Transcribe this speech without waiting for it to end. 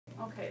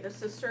Okay,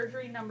 this is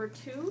surgery number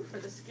 2 for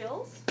the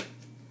skills.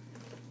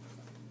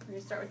 We're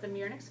going to start with the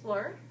Mirror and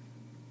Explorer.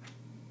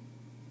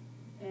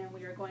 And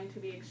we are going to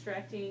be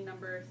extracting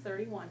number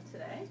 31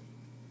 today.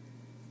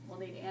 We'll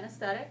need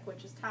anesthetic,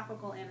 which is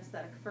topical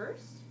anesthetic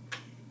first.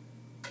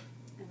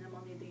 And then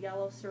we'll need the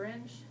yellow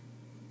syringe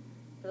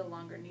for the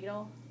longer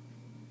needle.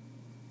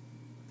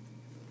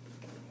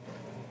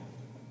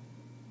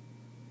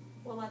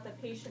 We'll let the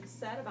patient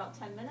set about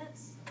 10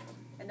 minutes.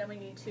 And then we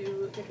need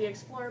to get the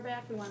Explorer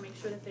back. We want to make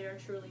sure that they are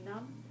truly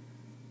numb.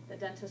 The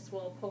dentist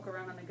will poke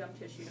around on the gum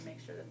tissue to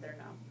make sure that they're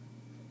numb.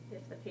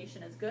 If the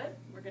patient is good,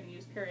 we're going to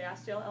use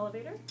periosteal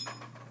elevator.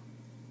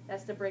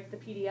 That's to break the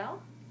PDL,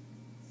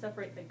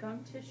 separate the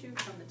gum tissue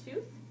from the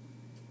tooth.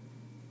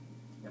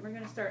 Then we're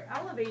going to start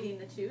elevating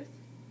the tooth.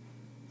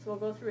 So we'll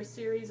go through a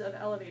series of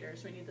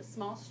elevators. We need the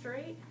small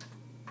straight,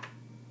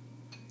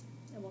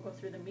 and we'll go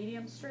through the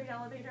medium straight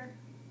elevator,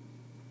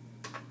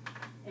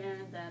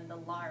 and then the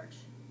large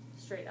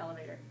straight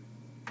elevator.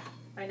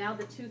 By now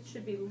the tooth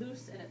should be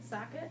loose in its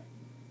socket,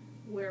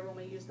 where when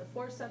we use the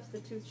forceps, the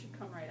tooth should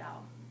come right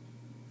out.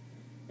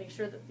 Make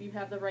sure that you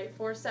have the right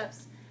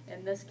forceps.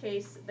 In this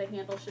case, the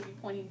handle should be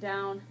pointing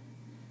down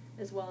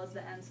as well as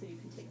the end so you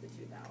can take the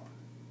tooth out.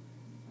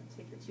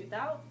 Take the tooth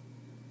out.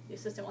 The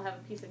assistant will have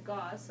a piece of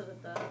gauze so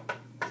that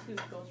the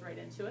tooth goes right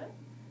into it.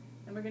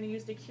 And we're going to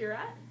use the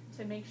curette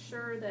to make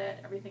sure that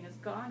everything is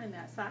gone in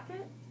that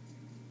socket.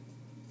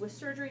 With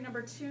surgery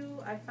number 2,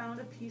 I found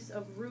a piece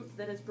of root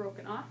that is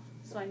broken off,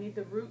 so I need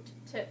the root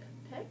tip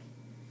pick,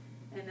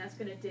 and that's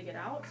going to dig it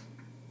out.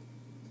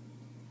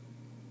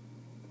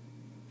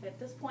 At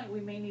this point, we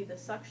may need the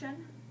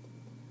suction,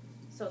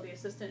 so the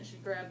assistant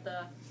should grab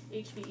the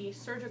HVE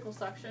surgical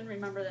suction.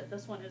 Remember that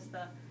this one is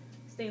the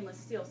stainless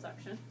steel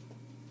suction.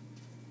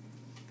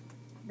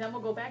 Then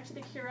we'll go back to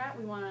the curette.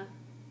 We want to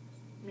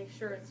make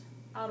sure it's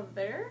out of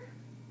there.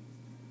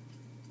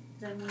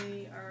 Then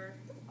we are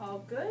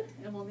all good,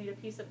 and we'll need a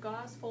piece of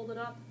gauze folded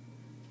up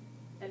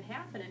in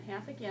half and in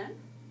half again.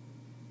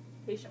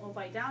 Patient will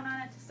bite down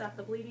on it to stop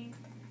the bleeding,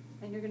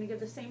 and you're going to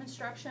give the same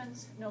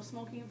instructions: no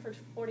smoking for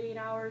 48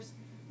 hours,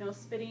 no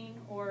spitting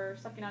or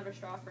sucking out of a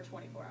straw for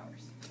 24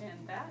 hours.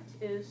 And that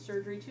is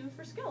surgery 2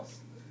 for skills.